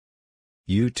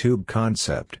YouTube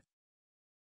concept.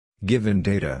 Given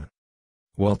data.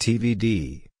 Well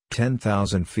TVD,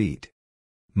 10,000 feet.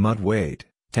 Mud weight,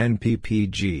 10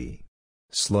 ppg.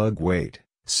 Slug weight,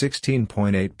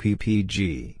 16.8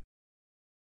 ppg.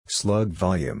 Slug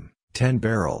volume, 10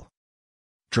 barrel.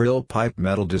 Drill pipe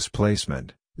metal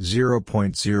displacement,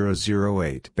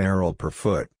 0.008 barrel per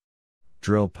foot.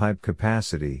 Drill pipe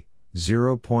capacity,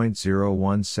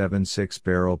 0.0176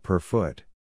 barrel per foot.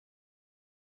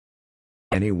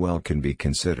 Any well can be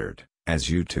considered as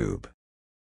U-tube.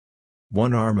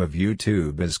 One arm of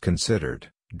U-tube is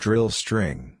considered drill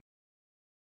string,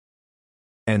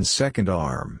 and second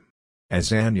arm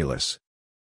as annulus.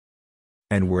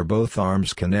 And where both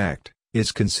arms connect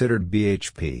is considered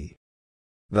BHP.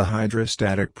 The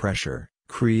hydrostatic pressure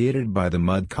created by the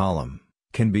mud column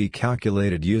can be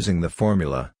calculated using the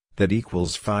formula that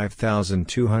equals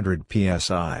 5,200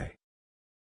 psi.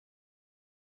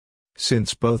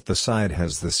 Since both the side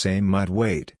has the same mud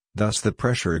weight, thus the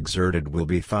pressure exerted will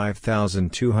be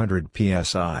 5,200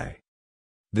 psi.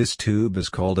 This tube is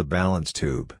called a balance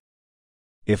tube.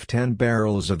 If 10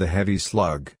 barrels of the heavy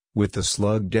slug, with the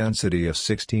slug density of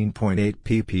 16.8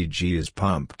 ppg is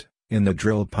pumped in the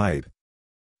drill pipe,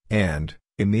 and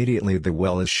immediately the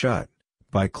well is shut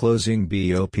by closing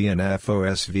BOP and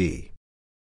FOSV,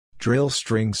 drill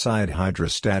string side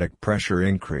hydrostatic pressure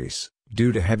increase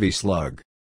due to heavy slug.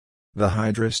 The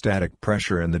hydrostatic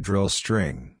pressure in the drill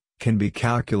string can be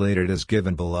calculated as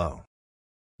given below.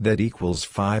 That equals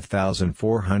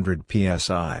 5,400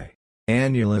 psi.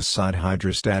 Annulus side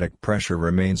hydrostatic pressure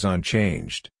remains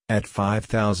unchanged at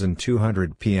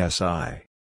 5,200 psi.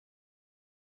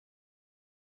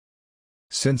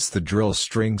 Since the drill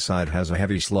string side has a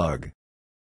heavy slug,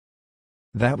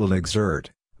 that will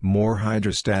exert more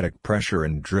hydrostatic pressure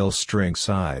in drill string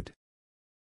side.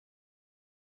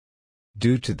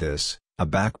 Due to this, a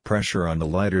back pressure on the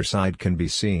lighter side can be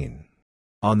seen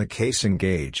on the casing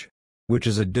gauge, which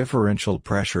is a differential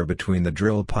pressure between the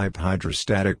drill pipe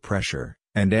hydrostatic pressure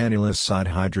and annulus side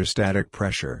hydrostatic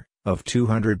pressure of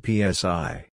 200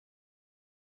 psi.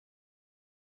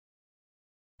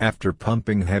 After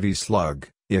pumping heavy slug,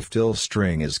 if drill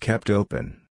string is kept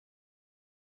open,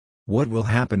 what will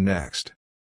happen next?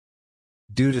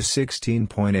 Due to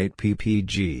 16.8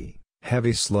 ppg,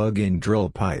 heavy slug in drill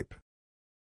pipe,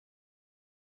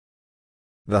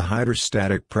 the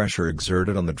hydrostatic pressure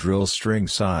exerted on the drill string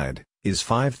side is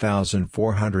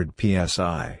 5,400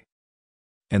 psi.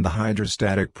 And the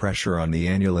hydrostatic pressure on the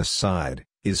annulus side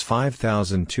is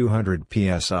 5,200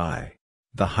 psi.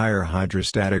 The higher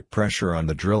hydrostatic pressure on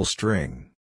the drill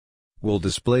string will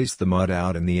displace the mud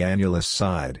out in the annulus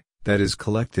side that is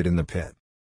collected in the pit,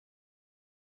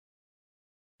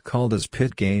 called as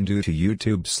pit gain due to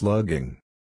U-tube slugging.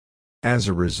 As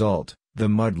a result, the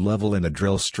mud level in the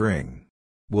drill string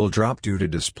will drop due to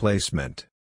displacement,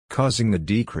 causing a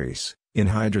decrease in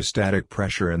hydrostatic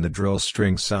pressure in the drill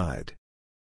string side.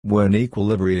 When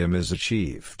equilibrium is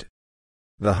achieved,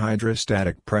 the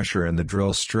hydrostatic pressure in the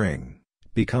drill string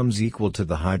becomes equal to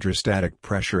the hydrostatic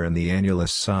pressure in the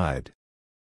annulus side,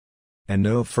 and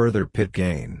no further pit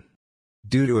gain.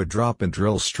 Due to a drop in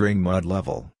drill string mud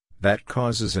level, that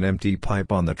causes an empty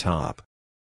pipe on the top.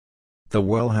 The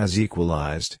well has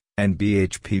equalized, and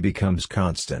BHP becomes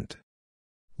constant.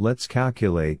 Let's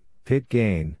calculate pit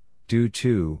gain due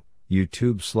to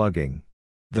U-tube slugging.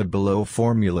 The below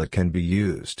formula can be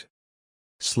used.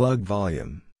 Slug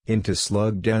volume into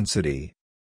slug density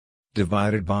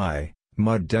divided by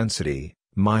mud density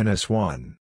minus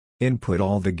 1. Input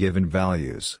all the given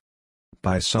values.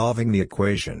 By solving the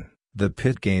equation, the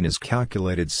pit gain is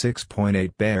calculated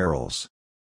 6.8 barrels.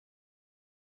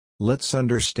 Let's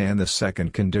understand the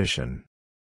second condition.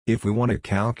 If we want to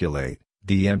calculate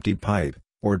the empty pipe,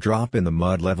 or drop in the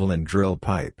mud level in drill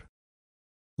pipe,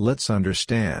 let's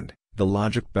understand the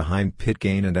logic behind pit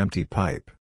gain and empty pipe.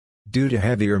 Due to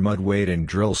heavier mud weight in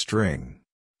drill string,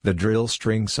 the drill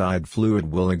string side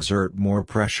fluid will exert more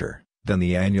pressure than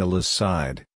the annulus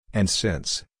side, and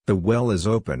since the well is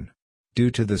open,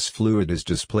 due to this fluid is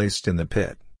displaced in the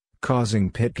pit,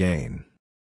 causing pit gain.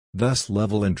 Thus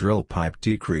level in drill pipe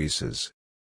decreases.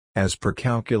 As per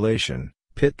calculation,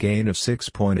 pit gain of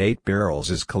 6.8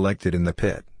 barrels is collected in the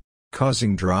pit,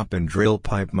 causing drop in drill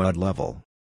pipe mud level.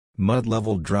 Mud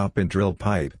level drop in drill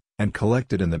pipe, and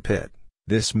collected in the pit.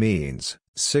 This means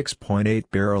 6.8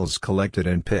 barrels collected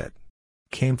in pit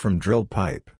came from drill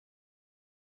pipe.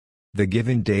 The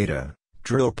given data,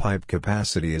 drill pipe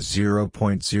capacity is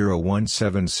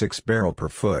 0.0176 barrel per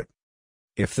foot.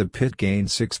 If the pit gain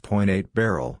 6.8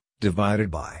 barrel,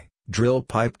 divided by drill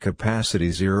pipe capacity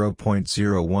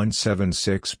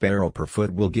 0.0176 barrel per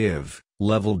foot will give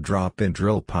Level drop in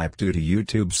drill pipe due to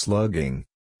U-tube slugging.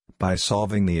 By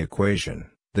solving the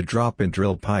equation, the drop in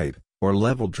drill pipe, or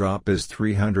level drop, is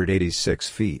 386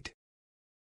 feet.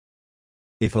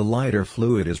 If a lighter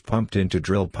fluid is pumped into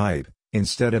drill pipe,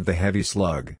 instead of the heavy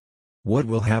slug, what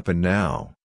will happen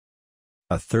now?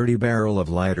 A 30 barrel of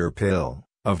lighter pill,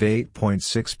 of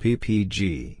 8.6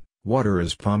 ppg, water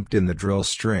is pumped in the drill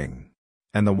string,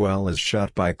 and the well is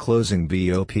shut by closing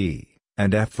BOP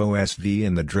and FOSV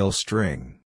in the drill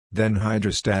string. Then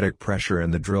hydrostatic pressure in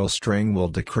the drill string will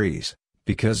decrease,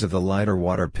 because of the lighter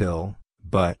water pill,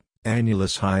 but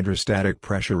annulus hydrostatic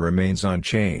pressure remains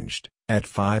unchanged, at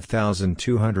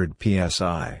 5,200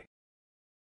 psi.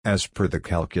 As per the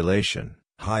calculation,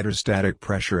 hydrostatic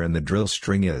pressure in the drill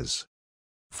string is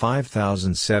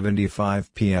 5,075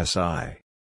 psi.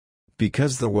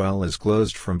 Because the well is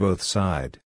closed from both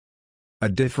sides, a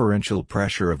differential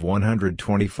pressure of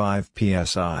 125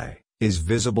 psi is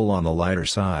visible on the lighter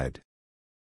side.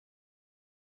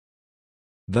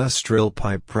 Thus drill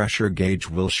pipe pressure gauge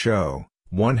will show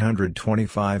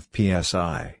 125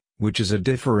 psi, which is a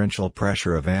differential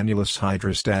pressure of annulus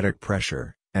hydrostatic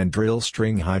pressure, and drill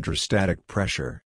string hydrostatic pressure,